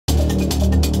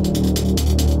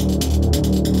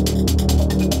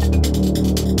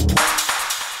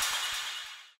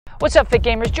What's up, Fit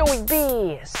Gamers? Joey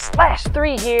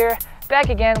B/3 here, back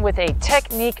again with a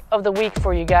technique of the week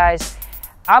for you guys.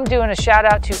 I'm doing a shout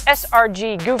out to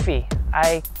SrgGoofy.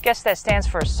 I guess that stands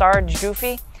for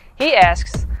SrgGoofy. He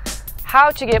asks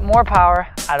how to get more power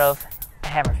out of a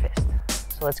Hammerfist.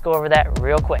 So let's go over that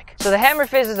real quick. So the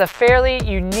Hammerfist is a fairly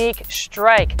unique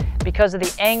strike because of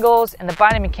the angles and the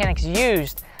body mechanics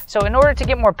used. So in order to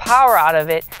get more power out of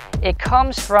it, it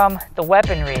comes from the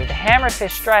weaponry. The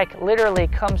Hammerfist strike literally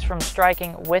comes from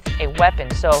striking with a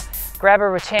weapon. So grab a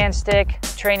rattan stick,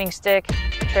 training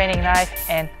knife,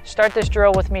 and start this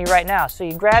drill with me right now. So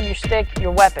you grab your stick,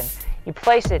 your weapon, you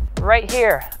place it right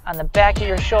here on the back of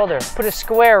your shoulder. Put a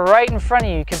square right in front of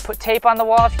you. You can put tape on the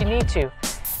wall if you need to.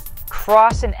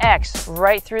 Cross an X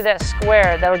right through that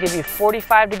square. That'll give you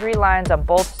 45-degree lines on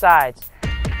both sides.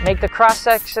 Make the cross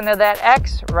section of that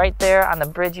X right there on the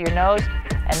bridge of your nose,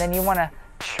 and then you want to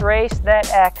trace that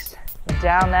X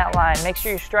down that line. Make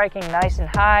sure you're striking nice and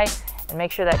high, and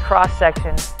make sure that cross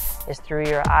section is through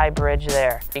your eye bridge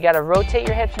there. You got to rotate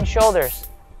your hips and shoulders.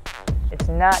 It's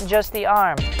not just the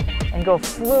arm, and go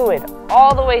fluid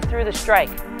all the way through the strike.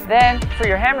 Then for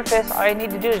your Hammerfist, all you need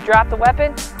to do is drop the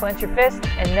weapon, clench your fist,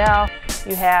 and now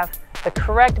you have the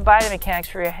correct body mechanics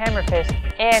for your Hammerfist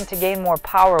and to gain more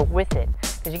power with it.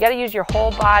 Because you got to use your whole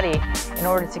body in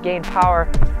order to gain power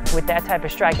with that type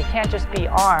of strike. It can't just be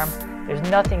arm. There's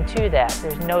nothing to that.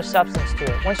 There's no substance to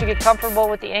it. Once you get comfortable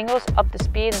with the angles, up the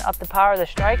speed and up the power of the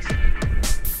strikes,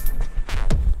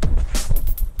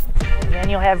 and then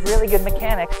you'll have really good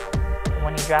mechanics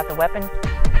when you drop the weapon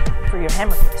for your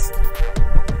Hammerfist.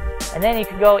 And then you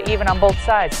can go even on both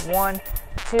sides, 1,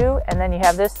 2, and then you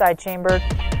have this side chambered,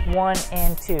 1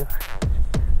 and 2.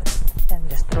 And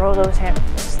just throw those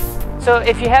Hammerfists. So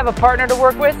if you have a partner to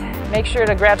work with, make sure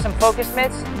to grab some focus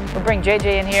mitts. We'll bring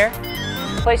JJ in here.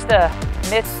 Place the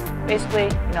mitts basically,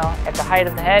 at the height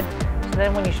of the head. So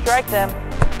then when you strike them,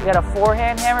 you got a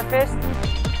forehand Hammerfist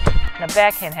and a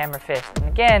backhand Hammerfist. And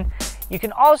again, you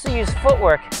can also use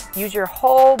footwork. Use your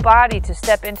whole body to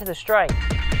step into the strike.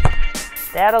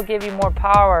 That'll give you more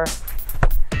power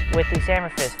with these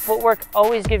Hammerfists. Footwork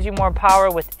always gives you more power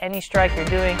with any strike you're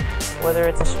doing, whether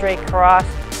it's a straight cross,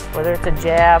 whether it's a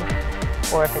jab,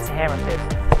 or if it's a Hammerfist.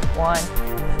 1,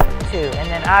 2, and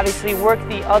then obviously work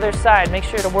the other side. Make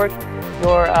sure to work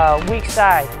your weak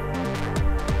side.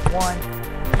 1,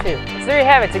 2. So there you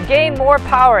have it. To gain more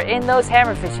power in those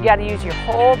Hammerfists, you got to use your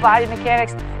whole body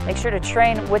mechanics. Make sure to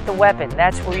train with the weapon.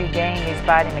 That's where you gain these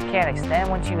body mechanics. Then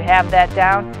once you have that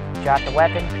down, drop the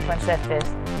weapon, clench that fist,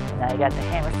 and now you got the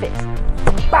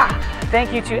Hammerfist. Bah!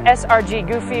 Thank you to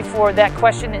SrgGoofy for that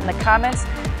question in the comments.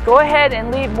 Go ahead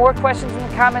and leave more questions in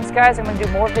the comments, guys. I'm going to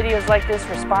do more videos like this,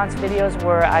 response videos,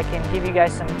 where I can give you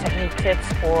guys some technique tips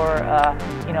or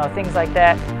things like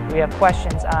that. We have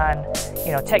questions on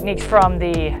techniques from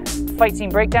the fight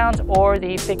scene breakdowns or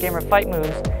the Fit Gamer fight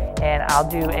moves, and I'll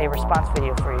do a response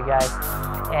video for you guys.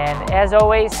 And as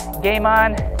always, game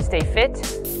on, stay fit.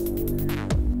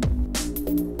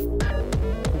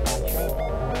 Keep on training.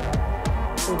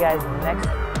 See you guys in the next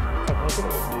technique of the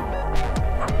week.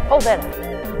 Hold that up.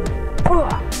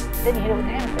 Then you hit it with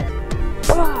the hammer.